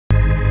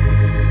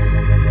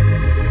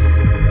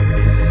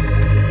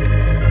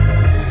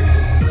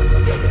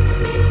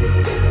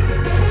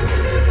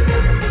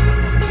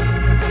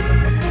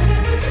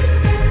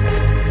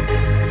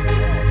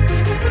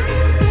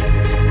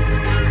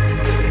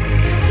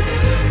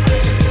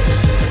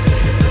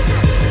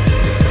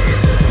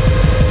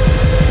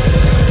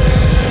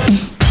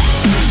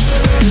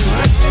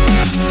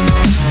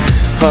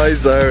Hi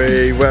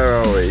Zoe, where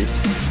are we?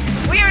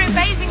 We are in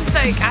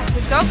Basingstoke at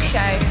the dog show.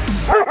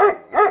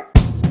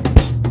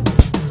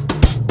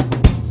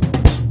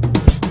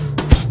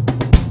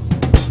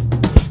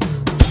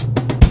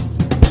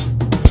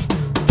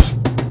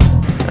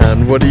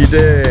 And what are you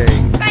doing?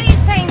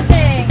 Face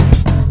painting!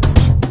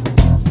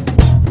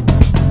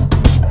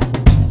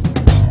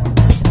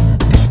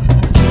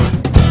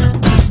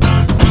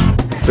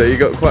 So you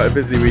got quite a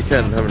busy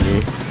weekend, haven't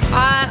you?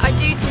 I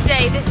do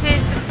today. This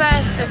is the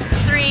first of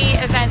 3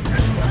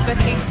 events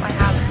bookings I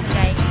have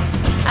today.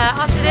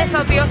 After this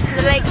I'll be off to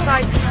the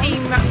Lakeside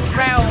Steam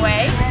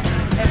Railway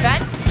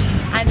event,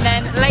 and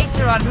then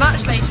later on,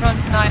 much later on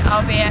tonight,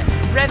 I'll be at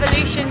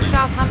Revolution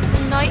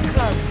Southampton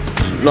nightclub.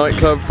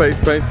 Nightclub face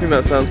painting,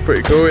 that sounds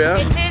pretty cool, yeah?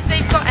 It is,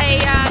 they've got a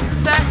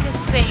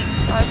circus theme,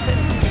 so I've put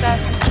some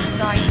circus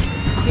designs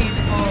to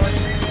the board.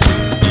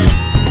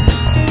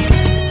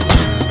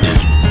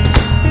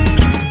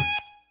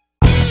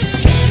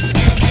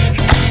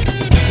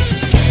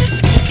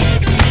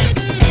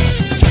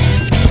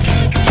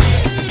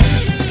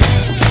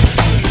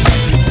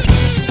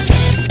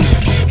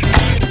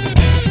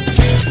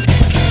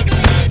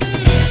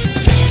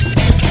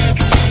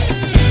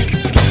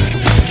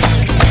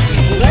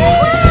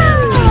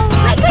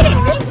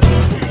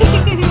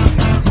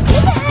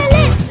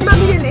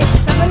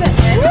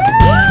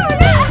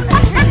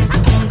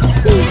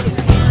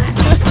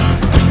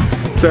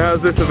 So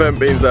how's this event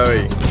been,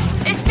 Zoe?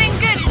 It's been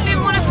good. It's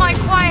been one of my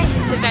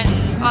quietest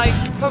events I've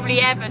probably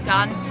ever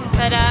done,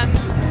 but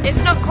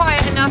it's not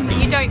quiet enough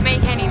that you don't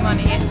make any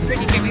money. It's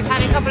pretty good. We've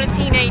had a couple of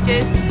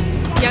teenagers,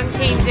 young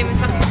teens in with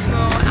something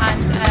small,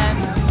 and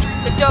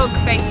the dog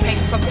face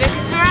paint's popular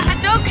because we're at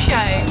a dog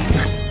show.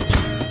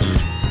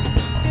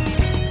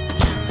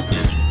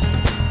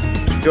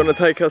 Do you want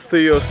to take us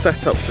through your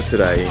setup for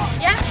today?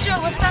 Yeah,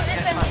 sure. We'll start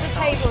this end of the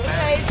table.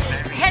 So,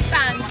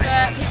 headband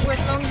for people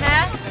with long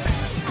hair.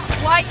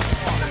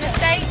 Wipes for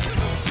mistakes,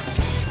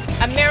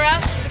 a mirror,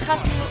 so the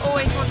customer will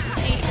always want to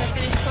see the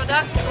finished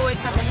product, so always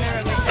have a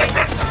mirror with me.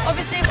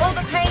 Obviously all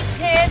the paints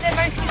here, they're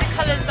mostly the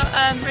colours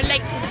that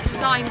relate to the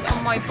designs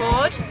on my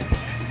board.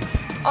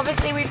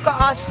 Obviously we've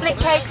got our split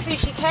cake,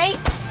 sushi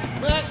cakes,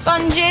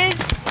 sponges.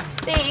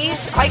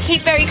 These I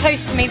keep very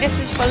close to me.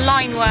 This is for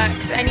line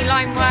work, so any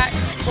line work,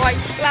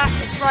 white, black,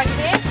 it's right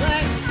here.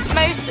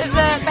 Most of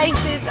the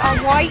bases are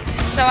white,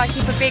 so I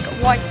keep a big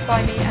white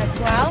by me as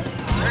well.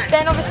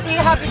 Then obviously you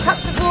have your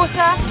cups of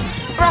water,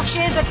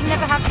 brushes. I can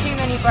never have too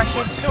many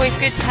brushes. It's always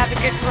good to have a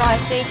good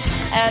variety.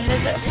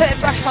 There's put a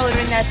brush holder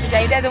in there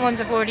today. They're the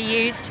ones I've already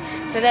used,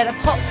 so they're the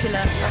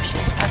popular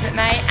brushes, as it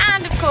may.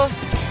 And of course,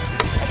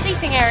 a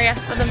seating area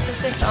for them to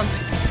sit on.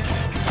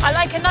 I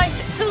like a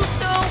nice tool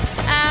stool,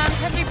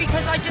 probably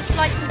because I just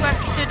like to work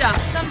stood up.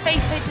 Some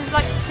face painters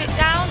like to sit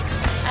down,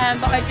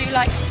 but I do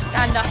like to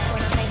stand up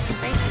when I'm painting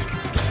faces.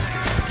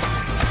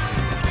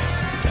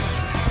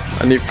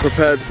 And you've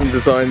prepared some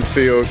designs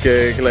for your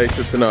gig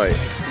later tonight?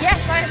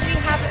 Yes, I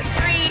actually have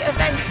 3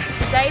 events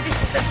today.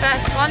 This is the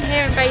first one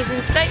here in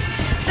Basingstoke.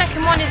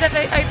 Second one is over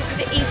to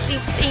the Eastleigh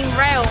Steam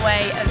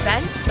Railway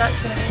event, so that's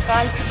going to be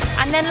fun.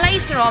 And then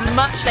later on,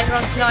 much later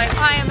on tonight,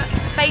 I am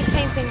face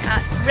painting at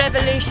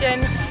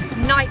Revolution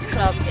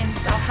nightclub in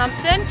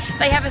Southampton.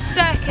 They have a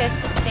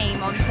circus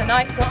theme on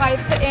tonight, so I've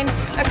put in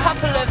a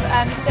couple of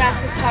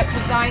circus type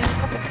designs, a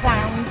couple of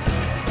clowns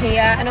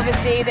here, and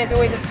obviously there's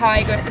always a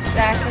tiger at the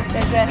circus.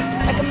 There's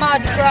like a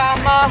Mardi Gras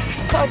mask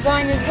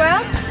design as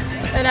well,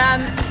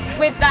 but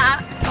with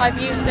that I've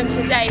used them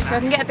today so I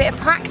can get a bit of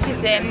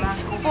practice in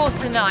for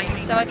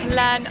tonight, so I can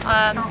learn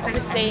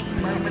obviously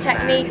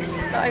techniques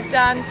that I've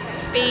done,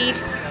 speed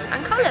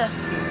and colour.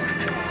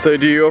 So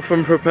do you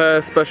often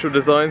prepare special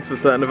designs for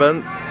certain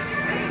events?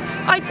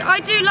 I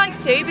do like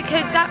to,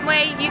 because that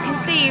way you can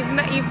see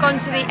you've gone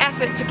to the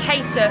effort to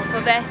cater for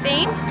their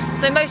theme.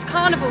 So most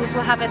carnivals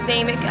will have a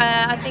theme.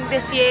 I think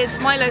this year's,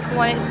 my local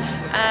one, is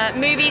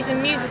movies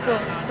and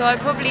musicals. So I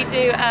probably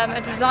do a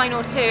design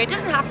or 2. It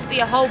doesn't have to be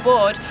a whole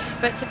board,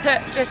 but to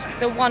put just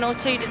the 1 or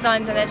 2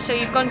 designs on there, so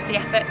you've gone to the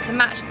effort to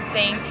match the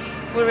theme,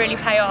 will really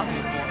pay off.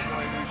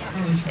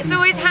 It's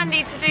always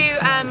handy to do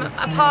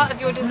a part of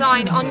your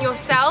design on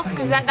yourself,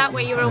 because that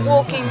way you're a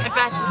walking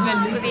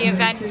advertisement for the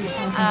event,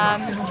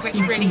 which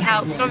really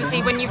helps. And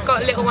obviously when you've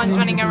got little ones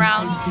running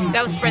around,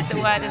 they'll spread the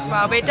word as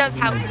well, but it does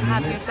help to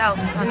have yourself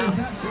done up.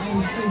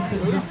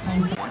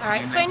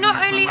 Alright, so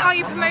not only are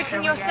you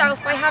promoting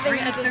yourself by having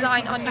a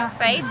design on your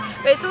face,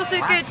 but it's also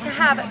good to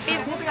have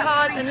business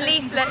cards and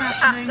leaflets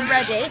at the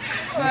ready.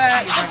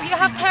 Because obviously you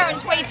have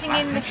parents waiting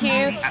in the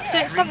queue, so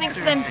it's something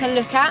for them to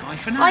look at.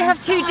 I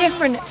have 2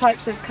 different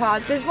types of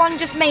cards. There's one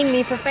just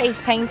mainly for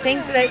face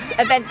painting, so there's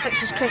events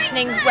such as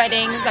christenings,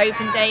 weddings,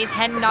 open days,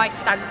 hen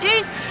nights, stag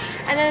do's.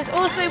 And then there's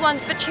also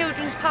ones for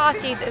children's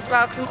parties as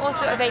well, because I'm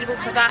also available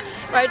for that,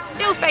 where I'd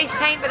still face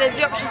paint, but there's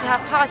the option to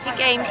have party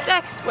games,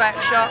 circus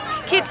workshop,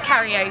 kids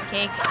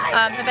karaoke,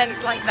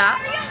 events like that.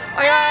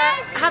 I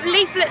have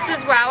leaflets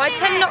as well. I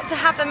tend not to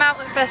have them out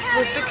at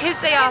festivals because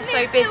they are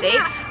so busy.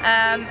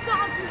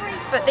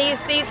 but these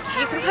you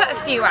can put a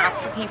few out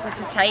for people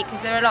to take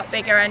because they're a lot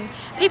bigger, and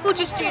people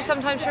just do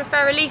sometimes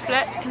prefer a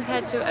leaflet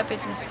compared to a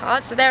business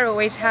card, so they're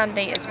always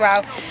handy as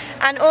well.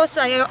 And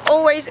also I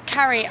always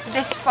carry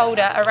this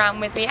folder around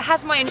with me. It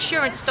has my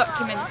insurance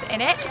documents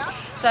in it,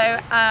 so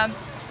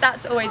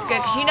that's always good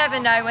because you never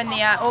know when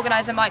the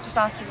organiser might just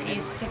ask to see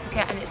your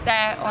certificate and it's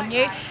there on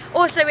you.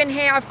 Also in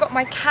here I've got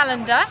my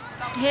calendar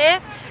here,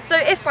 so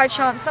if by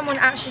chance someone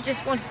actually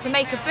just wanted to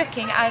make a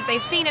booking, as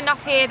they've seen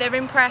enough here, they're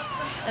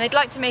impressed and they'd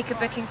like to make a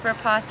booking for a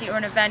party or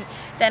an event,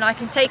 then I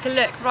can take a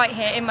look right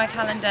here in my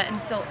calendar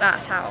and sort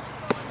that out,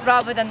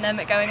 rather than them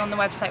going on the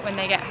website when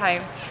they get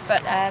home.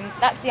 But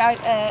that's the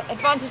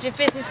advantage of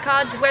business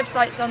cards. The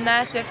website's on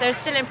there, so if they're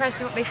still impressed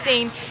with what they've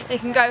seen, they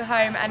can go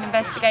home and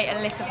investigate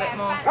a little bit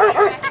more.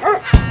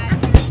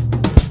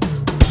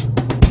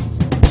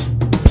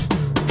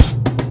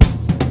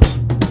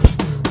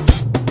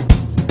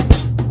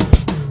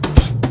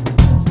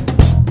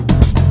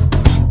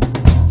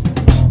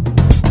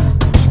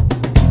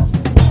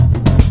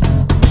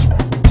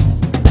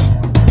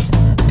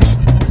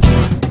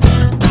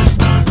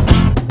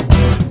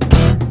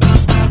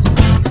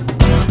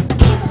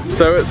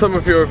 So at some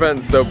of your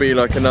events there'll be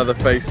like another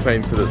face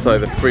painter that's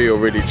either free or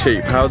really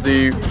cheap. How do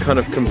you kind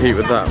of compete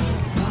with that?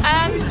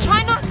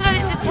 Try not to let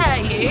it deter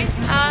you.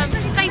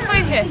 Stay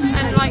focused,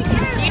 and like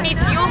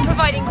you're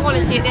providing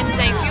quality at the end of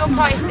the day for your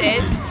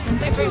prices.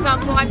 So for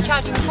example, I'm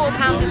charging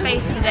 £4 a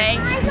face today.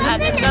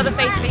 There's another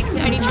face painter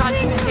only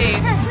charging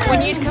 £2.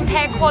 When you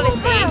compare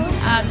quality,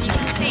 you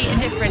can see a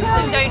difference. So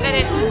don't let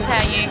it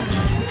deter you.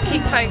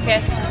 Keep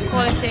focused,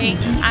 quality,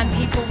 and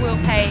people will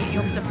pay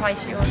the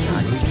price you're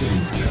charging.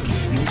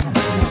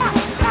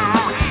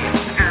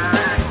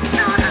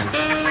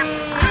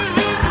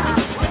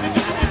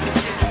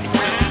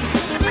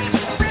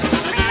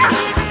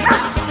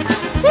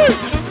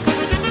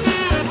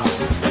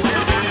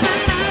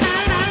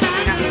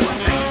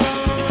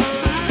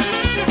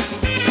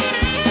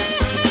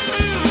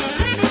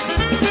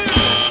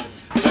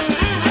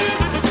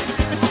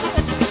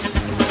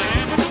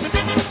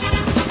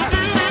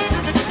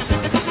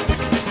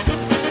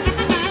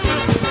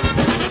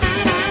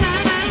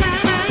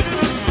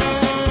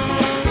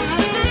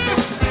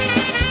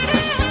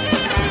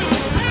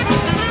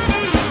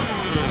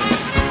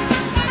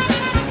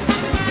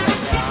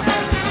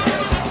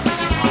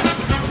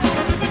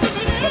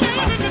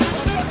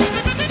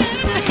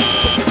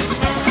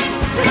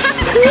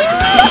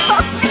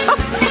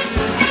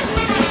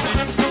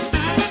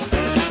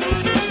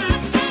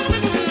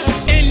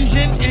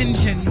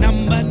 Engine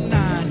number 9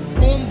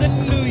 on the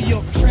New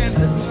York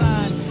Transit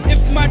line. If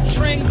my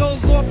train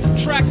goes off the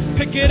track,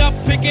 pick it up,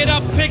 pick it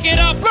up, pick it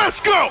up. Let's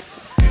go!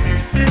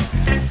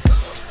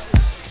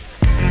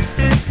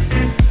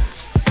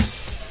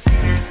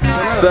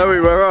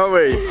 Zoe, where are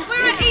we?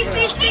 We're at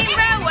Eastleigh Steam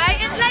Railway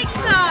in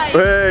Lakeside.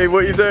 Hey,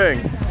 what are you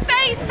doing?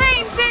 Face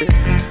painting.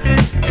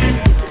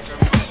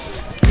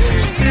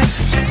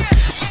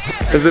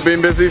 Has it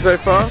been busy so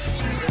far?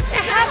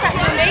 It has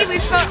actually.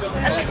 We've got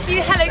a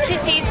few Hello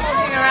Kitties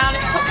walking around.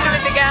 It's popular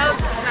with the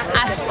girls.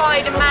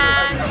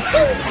 Spider-Man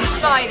and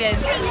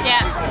spiders.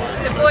 Yeah,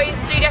 the boys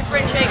do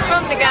differentiate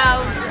from the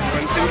girls.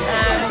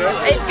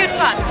 It's good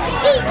fun.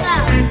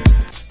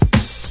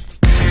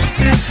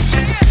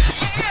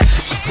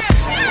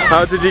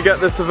 How did you get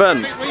this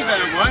event? They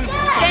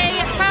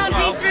found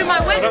me through my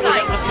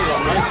website.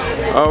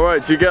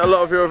 Alright, do you get a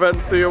lot of your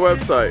events through your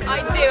website?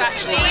 I do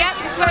actually, yeah,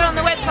 because we're on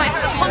the website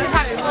for the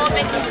contact form.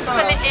 They can just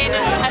fill it in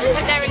and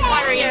put their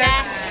inquiry in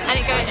there, and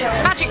it goes,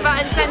 magic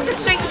button, sends it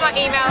straight to my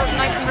emails, and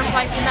I can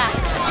reply from there.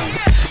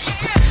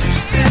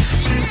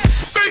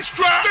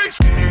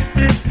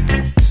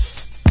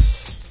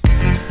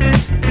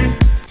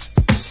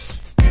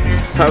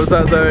 How was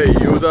that, Zoe?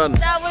 You all done?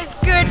 That was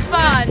good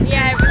fun.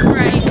 Yeah, it was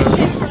great. It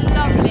was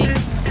lovely,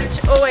 which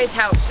always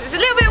helps. It's a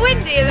little bit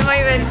windy at the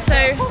moment, so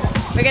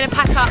we're going to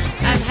pack up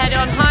and head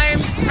on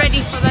home,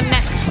 ready for the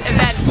next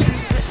event, which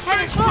is at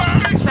 10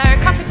 o'clock. So a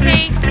cup of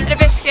tea and a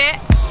biscuit,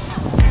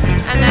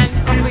 and then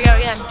off we go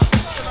again.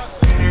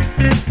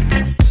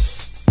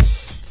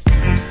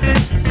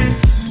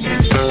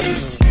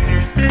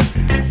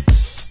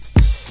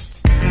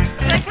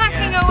 So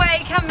packing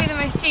away can be the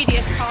most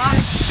tedious part,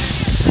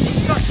 but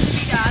it's got to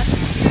be done.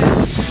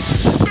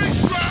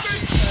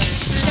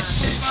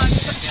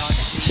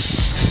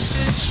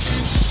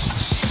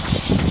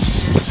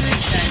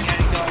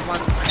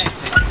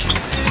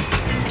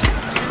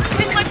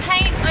 With my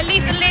paints, I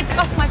leave the lids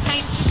off my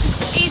paints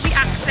just for easy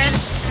access,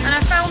 and I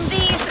found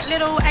these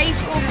little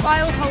A4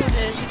 file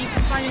holders that you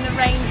can find in the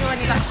range or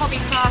any like hobby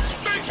craft.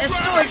 They're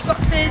storage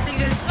boxes that you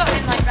just slot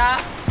in like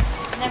that,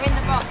 and they're in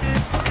the box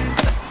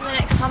for the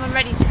next time I'm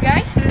ready to go.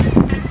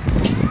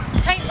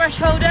 Paintbrush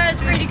holder is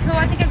really cool.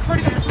 I think I've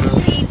probably got this one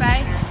on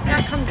eBay.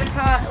 That comes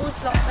apart, all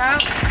slots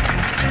out.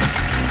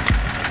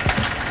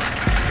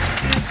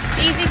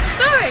 Easy for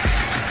storage.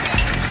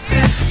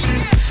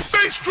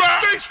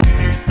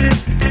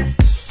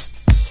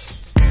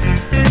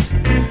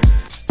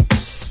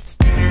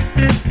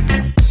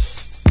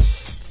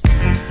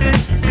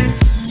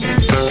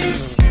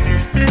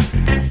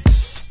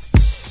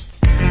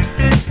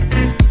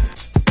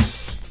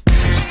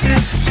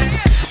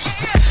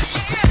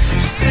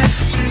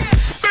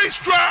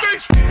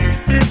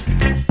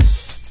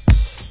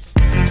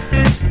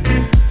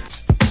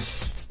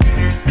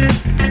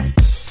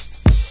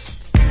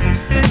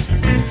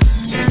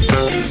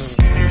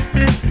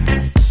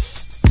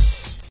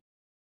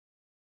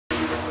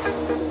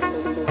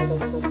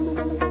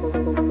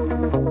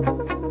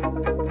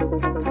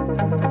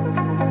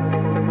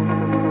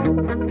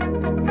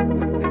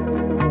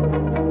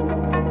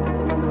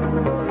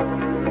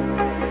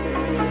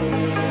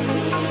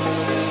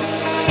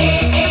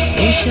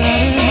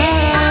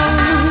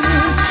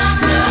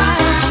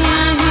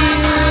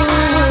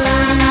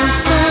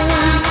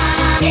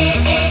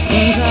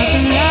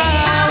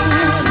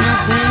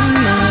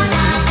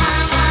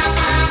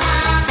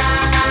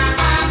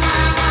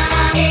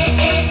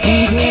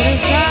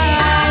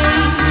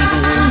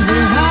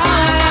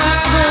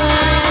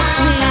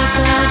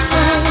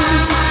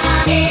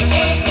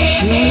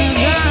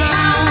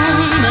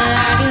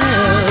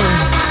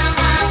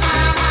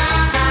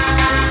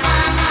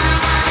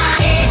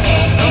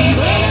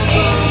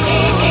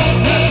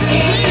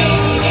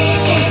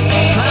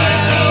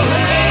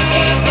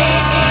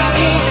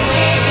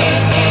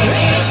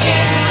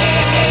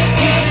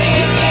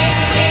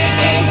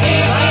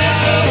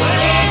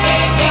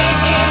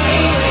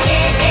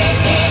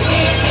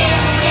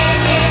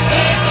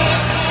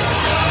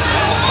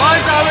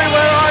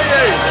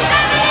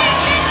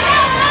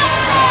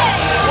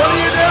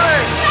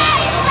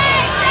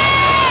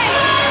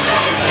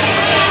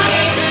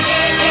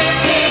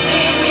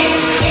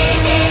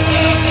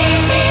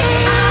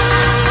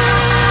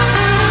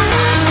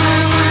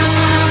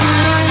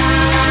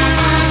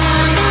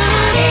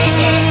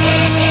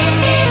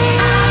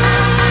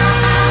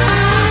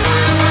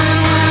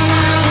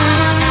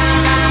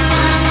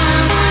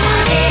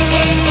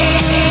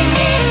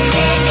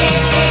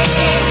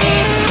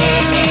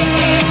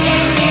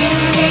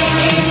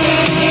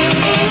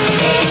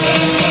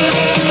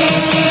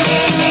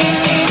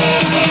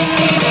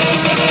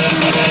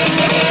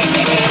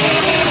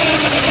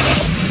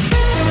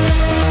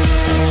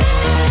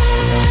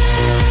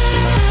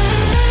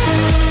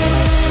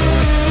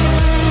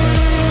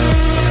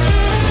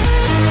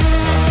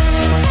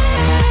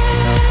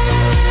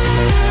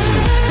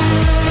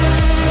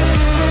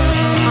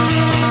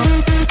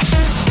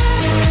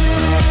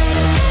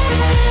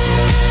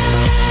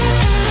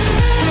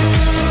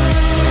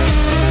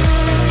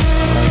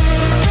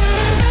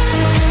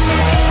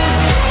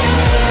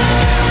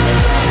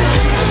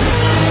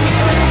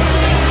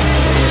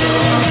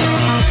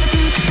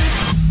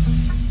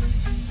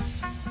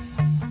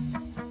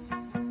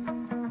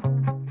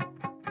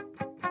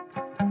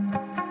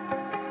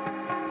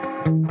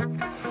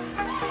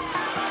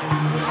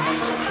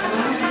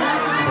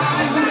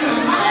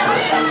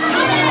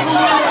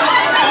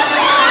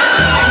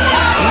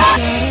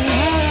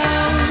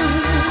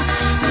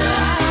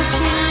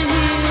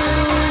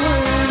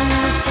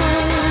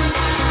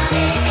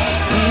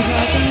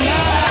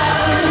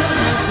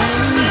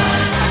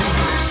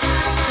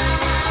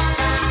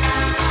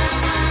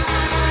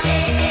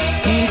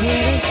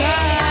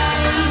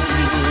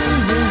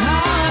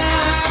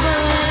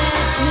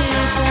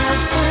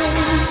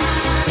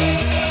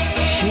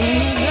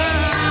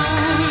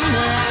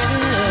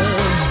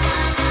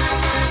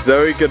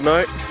 Zoe, good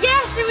night.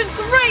 Yes, it was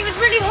great. It was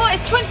really hot.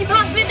 It's 20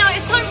 past midnight.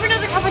 It's time for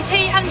another cup of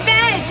tea and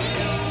bed.